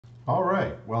All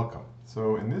right, welcome.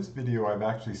 So in this video, I've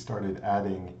actually started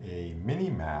adding a mini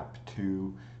map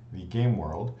to the game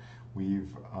world.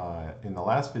 We've, in the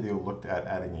last video, looked at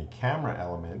adding a camera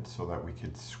element so that we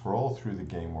could scroll through the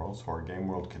game world, so our game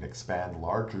world could expand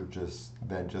larger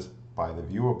than just by the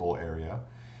viewable area,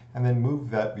 and then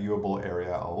move that viewable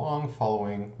area along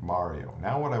following Mario.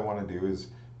 Now what I want to do is,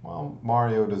 well,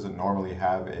 Mario doesn't normally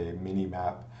have a mini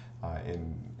map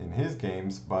in his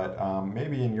games, but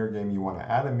maybe in your game you want to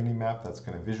add a mini map that's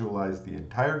going to visualize the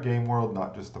entire game world,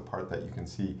 not just the part that you can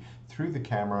see through the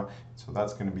camera. So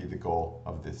that's going to be the goal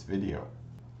of this video.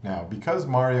 Now, because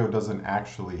Mario doesn't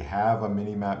actually have a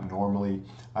mini-map normally,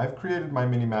 I've created my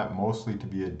mini-map mostly to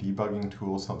be a debugging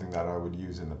tool, something that I would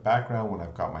use in the background when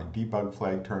I've got my debug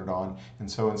flag turned on. And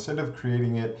so instead of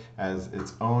creating it as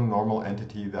its own normal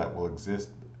entity that will exist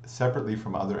separately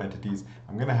from other entities,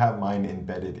 I'm going to have mine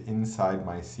embedded inside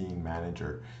my scene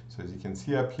manager. So as you can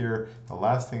see up here, the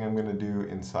last thing I'm going to do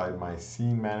inside my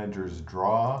scene manager's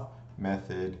draw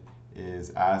method is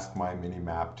ask my mini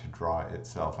map to draw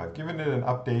itself. I've given it an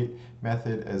update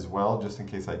method as well, just in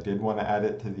case I did want to add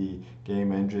it to the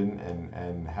game engine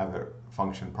and have it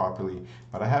function properly,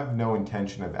 but I have no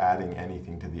intention of adding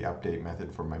anything to the update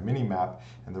method for my mini map.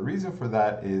 And the reason for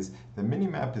that is the mini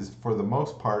map is, for the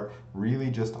most part,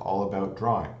 really just all about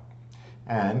drawing.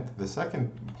 And the second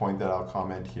point that I'll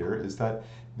comment here is that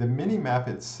the mini map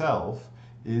itself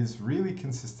is really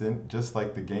consistent, just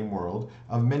like the game world,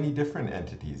 of many different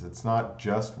entities. It's not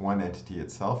just one entity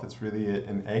itself, it's really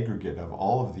an aggregate of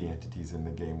all of the entities in the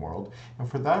game world. And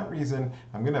for that reason,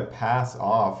 I'm going to pass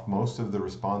off most of the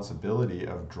responsibility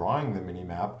of drawing the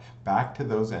minimap back to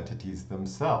those entities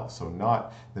themselves. So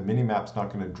the minimap's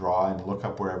not going to draw and look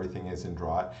up where everything is and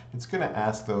draw it. It's going to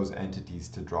ask those entities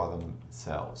to draw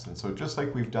themselves. And so just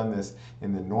like we've done this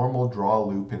in the normal draw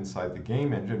loop inside the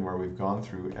game engine, where we've gone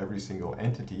through every single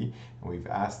entity and we've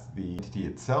asked the entity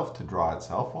itself to draw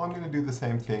itself, well, I'm going to do the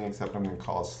same thing, except I'm going to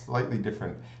call a slightly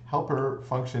different helper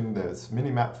function, this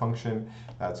minimap function,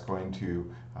 that's going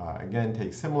to again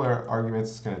take similar arguments.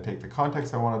 It's going to take the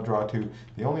context I want to draw to.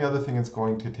 The only other thing it's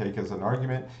going to take as an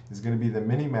argument is going to be the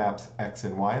minimap's x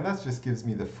and y, and that just gives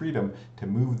me the freedom to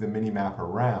move the minimap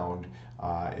around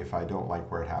if I don't like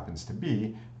where it happens to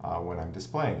be when I'm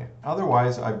displaying it.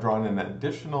 Otherwise, I've drawn an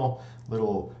additional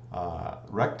little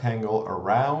rectangle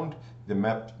around the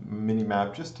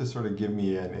minimap just to sort of give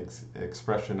me an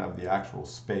expression of the actual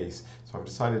space. So I've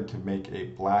decided to make a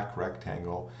black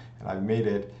rectangle, and I've made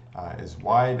it as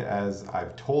wide as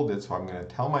I've told it. So I'm going to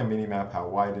tell my minimap how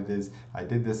wide it is. I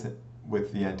did this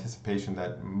with the anticipation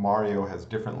that Mario has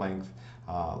different length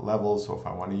levels, so if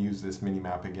I want to use this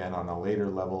minimap again on a later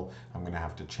level, I'm going to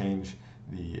have to change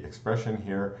the expression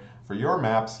here. For your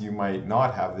maps, you might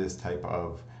not have this type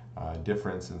of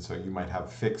difference, and so you might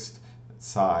have fixed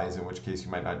size, in which case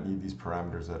you might not need these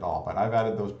parameters at all. But I've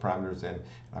added those parameters in.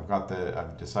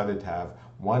 I've decided to have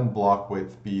one block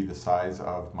width be the size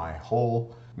of my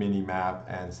whole mini map,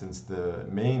 and since the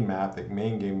main map, the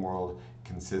main game world,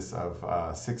 consists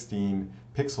of 16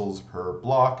 pixels per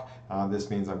block, this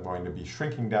means I'm going to be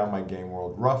shrinking down my game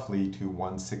world roughly to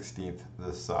 1/16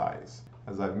 the size.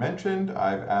 As I've mentioned,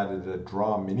 I've added a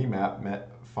draw minimap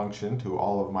function to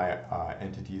all of my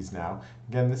entities now.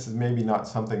 Again, this is maybe not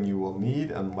something you will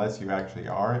need unless you actually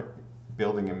are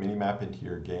building a minimap into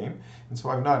your game, and so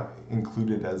I've not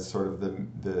included as sort of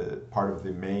the part of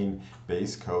the main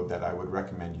base code that I would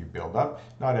recommend you build up.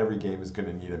 Not every game is going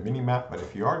to need a minimap, but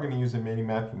if you are going to use a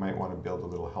minimap, you might want to build a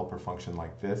little helper function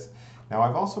like this. Now,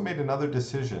 I've also made another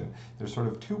decision. There's sort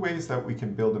of two ways that we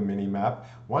can build a minimap.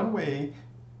 One way,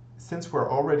 since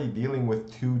we're already dealing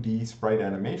with 2D sprite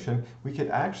animation, we could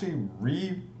actually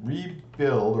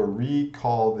rebuild or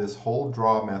recall this whole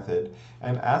draw method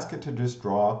and ask it to just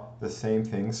draw the same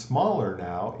thing smaller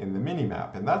now in the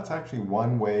minimap. And that's actually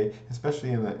one way,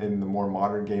 especially in the more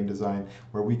modern game design,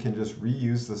 where we can just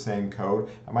reuse the same code.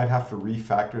 I might have to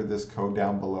refactor this code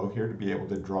down below here to be able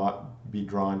to be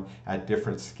drawn at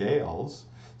different scales,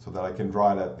 so that I can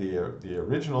draw it at the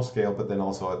original scale, but then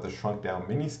also at the shrunk down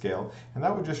mini scale. And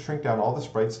that would just shrink down all the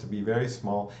sprites to be very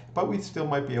small, but we still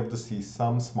might be able to see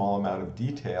some small amount of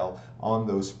detail on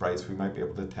those sprites. We might be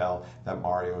able to tell that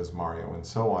Mario is Mario and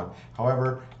so on.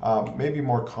 However, maybe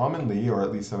more commonly, or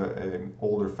at least an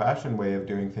older fashioned way of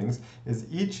doing things,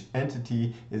 is each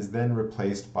entity is then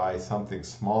replaced by something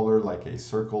smaller, like a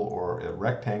circle or a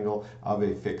rectangle of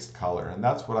a fixed color. And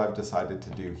that's what I've decided to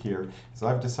do here. So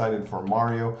I've decided for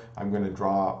Mario, I'm going to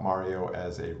draw Mario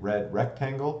as a red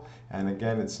rectangle. And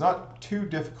again, it's not too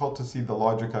difficult to see the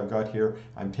logic I've got here.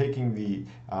 I'm taking the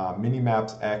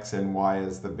minimap's X and Y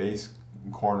as the base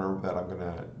corner that I'm going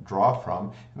to draw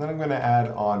from. And then I'm going to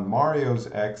add on Mario's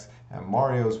X and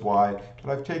Mario's Y,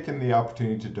 but I've taken the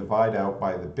opportunity to divide out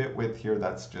by the bit width here.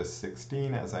 That's just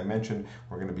 16. As I mentioned,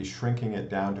 we're going to be shrinking it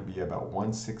down to be about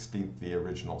 1/16 the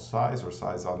original size, or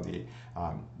size on the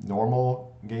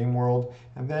normal game world.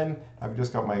 And then I've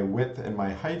just got my width and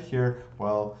my height here.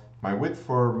 Well, my width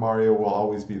for Mario will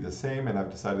always be the same, and I've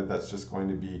decided that's just going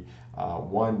to be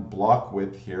one block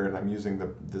width here, and I'm using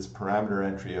this parameter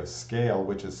entry of scale,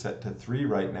 which is set to 3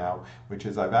 right now, which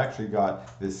is I've actually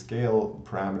got this scale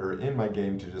parameter in my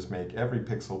game to just make every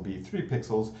pixel be 3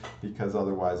 pixels, because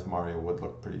otherwise Mario would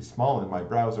look pretty small in my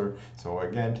browser. So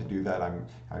again, to do that, I'm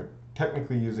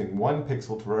technically using 1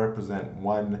 pixel to represent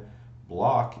 1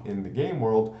 block in the game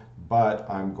world, but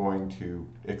I'm going to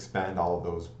expand all of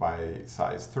those by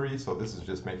size 3. So this is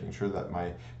just making sure that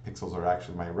my pixels are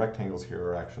actually, my rectangles here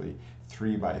are actually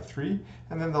 3 by 3.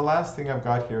 And then the last thing I've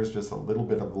got here is just a little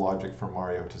bit of logic for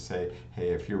Mario to say,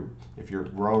 hey, if you're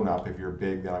grown up, if you're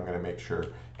big, then I'm going to make sure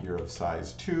you're of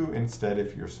size 2. Instead,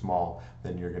 if you're small,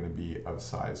 then you're going to be of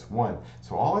size 1.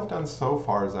 So all I've done so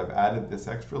far is I've added this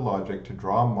extra logic to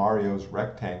draw Mario's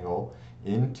rectangle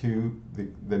into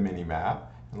the mini-map.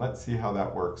 And let's see how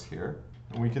that works here.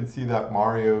 And we can see that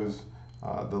Mario's,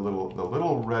 the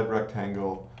little red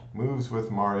rectangle moves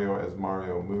with Mario as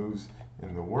Mario moves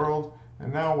in the world.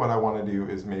 And now what I want to do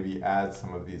is maybe add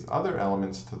some of these other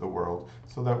elements to the world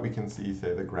so that we can see,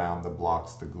 say, the ground, the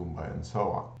blocks, the Goomba, and so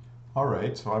on. All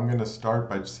right, so I'm going to start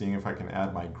by seeing if I can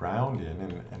add my ground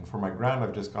in. And for my ground,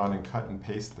 I've just gone and cut and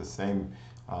pasted the same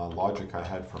logic I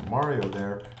had for Mario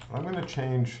there. But I'm going to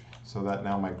change so that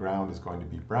now my ground is going to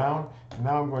be brown. And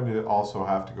now I'm going to also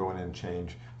have to go in and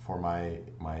change for my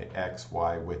X,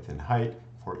 Y, width, and height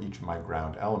for each of my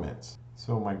ground elements.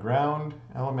 So my ground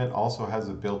element also has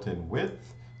a built-in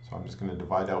width. So I'm just going to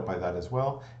divide out by that as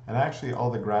well. And actually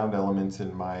all the ground elements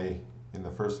in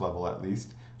the first level at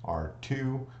least are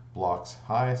 2 blocks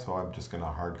high. So I'm just going to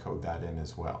hard code that in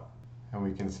as well. And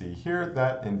we can see here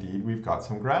that indeed we've got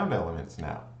some ground elements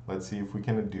now. Let's see if we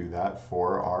can do that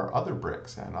for our other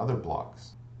bricks and other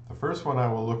blocks. The first one I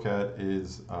will look at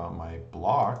is my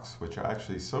blocks, which are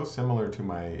actually so similar to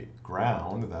my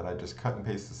ground that I just cut and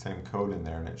paste the same code in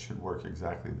there and it should work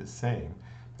exactly the same.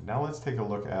 But now let's take a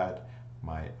look at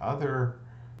my other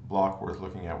block worth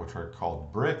looking at, which are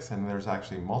called bricks, and there's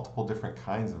actually multiple different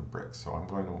kinds of bricks. So I'm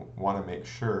going to want to make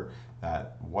sure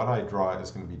that what I draw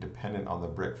is going to be dependent on the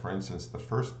brick. For instance, the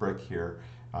first brick here,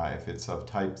 if it's of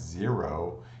type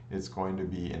 0, it's going to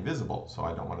be invisible. So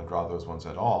I don't want to draw those ones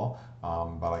at all,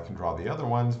 but I can draw the other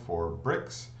ones for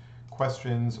bricks,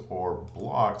 questions, or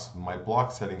blocks. My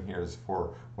block setting here is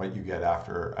for what you get out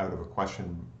of a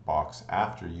question box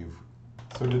after you've.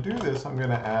 So to do this, I'm going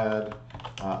to add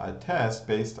a test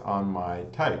based on my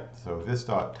type. So this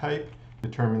dot type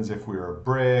determines if we're a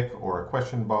brick or a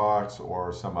question box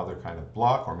or some other kind of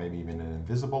block, or maybe even an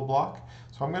invisible block.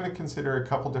 So I'm going to consider a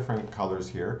couple different colors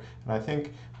here. And I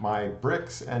think my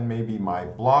bricks and maybe my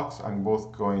blocks, I'm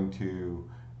both going to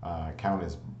count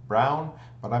as brown,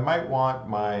 but I might want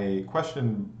my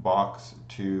question box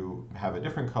to have a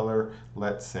different color,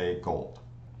 let's say gold.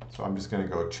 So I'm just going to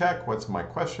go check what's my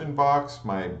question box.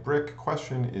 My brick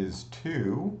question is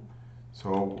 2.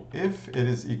 So if it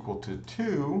is equal to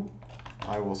 2,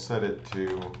 I will set it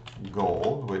to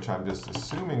gold, which I'm just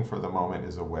assuming for the moment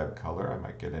is a web color. I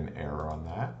might get an error on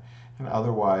that. And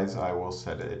otherwise, I will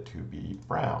set it to be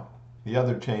brown. The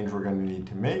other change we're going to need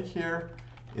to make here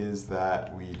is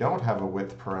that we don't have a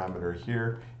width parameter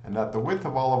here, and that the width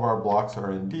of all of our blocks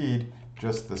are indeed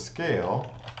just the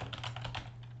scale.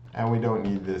 And we don't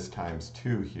need this times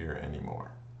 2 here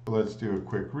anymore. So let's do a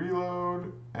quick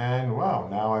reload, and wow,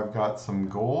 now I've got some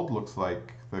gold. Looks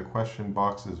like the question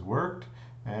boxes worked,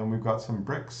 and we've got some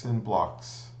bricks and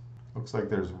blocks. Looks like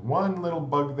there's one little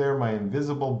bug there. My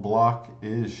invisible block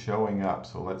is showing up,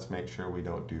 so let's make sure we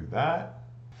don't do that.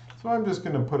 So I'm just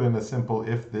going to put in a simple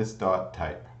if this dot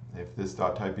type. If this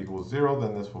dot type equals 0,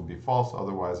 then this will be false,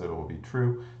 otherwise it will be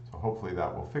true. So hopefully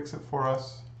that will fix it for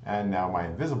us. And now my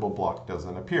invisible block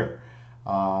doesn't appear.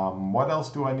 What else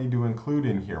do I need to include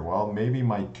in here? Well, maybe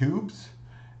my tubes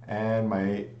and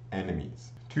my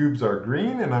enemies. Tubes are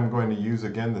green, and I'm going to use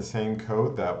again the same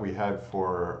code that we had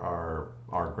for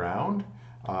our ground.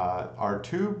 Our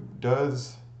tube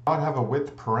does not have a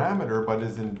width parameter, but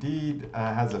is indeed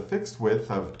has a fixed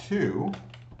width of 2.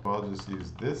 So I'll just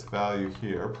use this value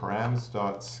here,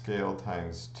 params.scale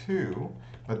times 2,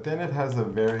 but then it has a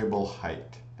variable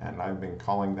height. And I've been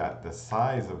calling that the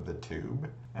size of the tube.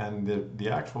 And the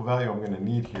actual value I'm going to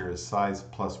need here is size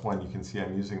plus 1. You can see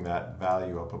I'm using that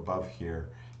value up above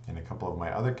here in a couple of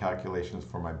my other calculations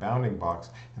for my bounding box.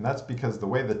 And that's because the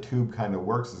way the tube kind of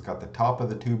works, it's got the top of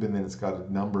the tube and then it's got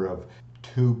a number of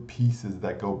tube pieces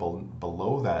that go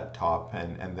below that top,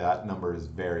 and that number is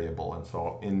variable. And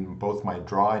so in both my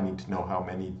draw, I need to know how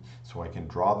many so I can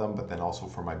draw them, but then also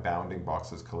for my bounding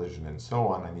boxes, collision, and so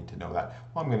on, I need to know that.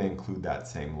 Well, I'm going to include that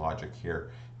same logic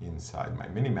here inside my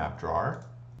Minimap drawer.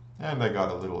 And I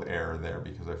got a little error there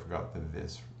because I forgot the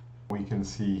this. We can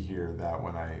see here that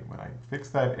when I fix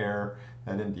that error,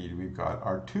 that indeed we've got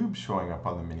our tubes showing up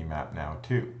on the Minimap now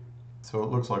too. So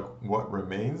it looks like what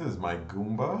remains is my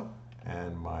Goomba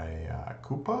and my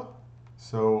Koopa.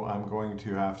 So I'm going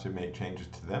to have to make changes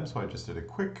to them. So I just did a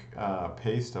quick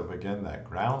paste of, again, that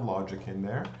ground logic in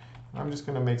there. And I'm just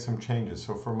going to make some changes.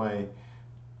 So for my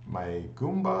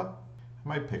Goomba, I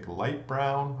might pick light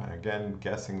brown. Again,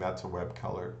 guessing that's a web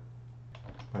color.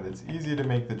 But it's easy to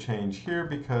make the change here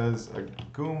because a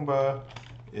Goomba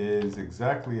is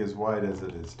exactly as wide as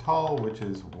it is tall, which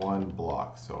is 1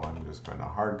 block. So I'm just going to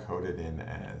hard code it in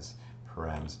as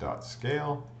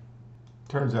params.scale.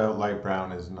 Turns out light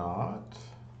brown is not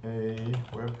a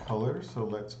web color, so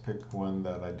let's pick one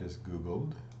that I just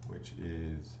Googled, which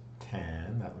is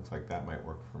tan. That looks like that might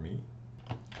work for me.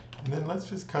 And then let's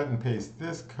just cut and paste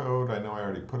this code. I know I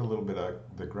already put a little bit of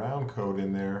the ground code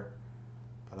in there,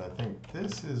 but I think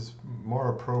this is more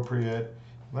appropriate.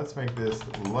 Let's make this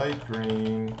light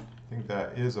green. I think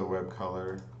that is a web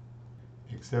color,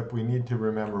 except we need to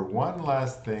remember one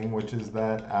last thing, which is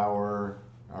that our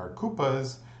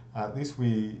Koopas, at least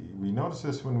we noticed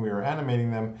this when we were animating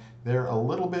them, they're a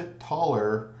little bit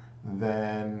taller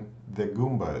than the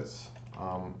Goombas.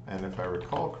 And if I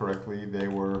recall correctly, they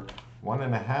were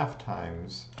 1.5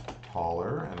 times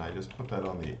taller, and I just put that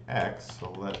on the X,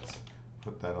 so let's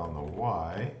put that on the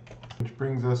Y. Which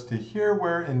brings us to here,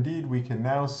 where indeed we can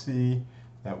now see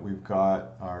that we've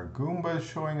got our Goombas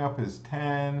showing up as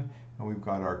tan, and we've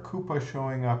got our Koopa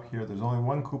showing up here. There's only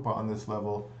one Koopa on this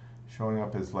level showing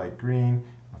up as light green.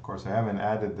 Of course, I haven't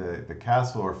added the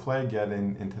castle or flag yet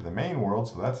into the main world,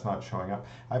 so that's not showing up.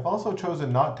 I've also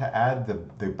chosen not to add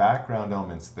the background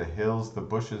elements, the hills, the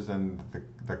bushes, and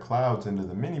the clouds into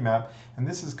the minimap. And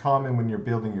this is common when you're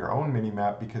building your own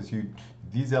minimap because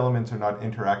these elements are not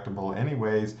interactable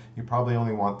anyways. You probably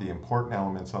only want the important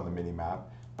elements on the minimap.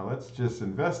 Now let's just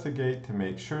investigate to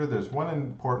make sure. There's one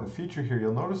important feature here.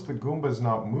 You'll notice the Goomba is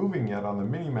not moving yet on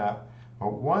the minimap,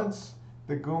 but once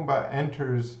the Goomba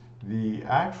enters the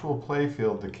actual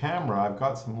playfield, the camera, I've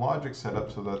got some logic set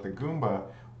up so that the Goomba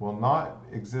will not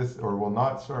exist or will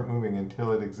not start moving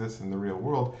until it exists in the real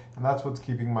world. And that's what's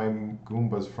keeping my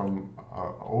Goombas from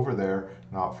over there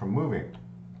not from moving.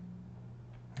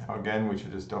 Now again, we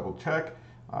should just double check.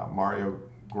 Mario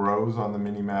grows on the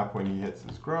minimap when he hits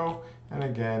his grow. And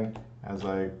again, as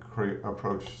I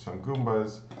approach some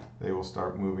Goombas, they will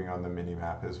start moving on the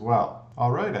minimap as well. All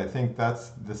right, I think that's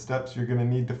the steps you're going to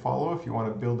need to follow if you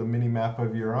want to build a minimap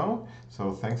of your own.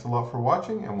 So thanks a lot for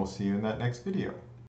watching, and we'll see you in that next video.